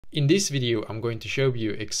In this video, I'm going to show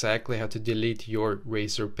you exactly how to delete your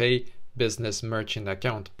Razorpay business merchant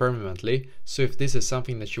account permanently. So if this is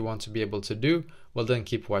something that you want to be able to do, well then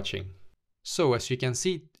keep watching. So as you can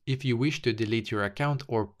see, if you wish to delete your account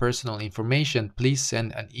or personal information, please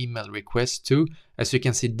send an email request to. As you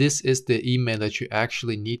can see, this is the email that you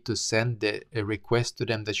actually need to send a request to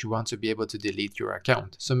them that you want to be able to delete your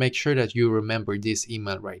account. So make sure that you remember this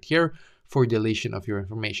email right here for deletion of your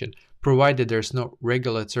information. Provided there's no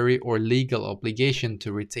regulatory or legal obligation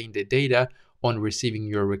to retain the data on receiving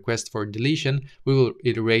your request for deletion, we will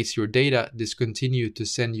erase your data, discontinue to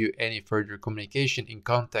send you any further communication in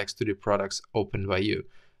context to the products opened by you.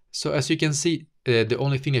 So as you can see, the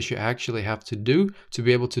only thing that you actually have to do to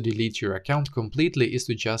be able to delete your account completely is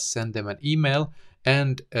to just send them an email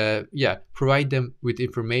and provide them with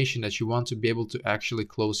information that you want to be able to actually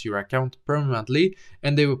close your account permanently,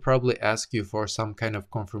 and they will probably ask you for some kind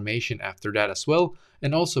of confirmation after that as well.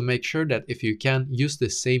 And also make sure that if you can, use the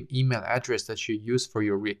same email address that you use for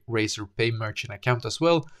your Razorpay merchant account as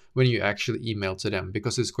well when you actually email to them,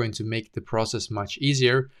 because it's going to make the process much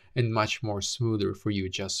easier and much more smoother for you,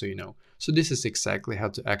 just so you know. So this is exactly how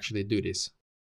to actually do this.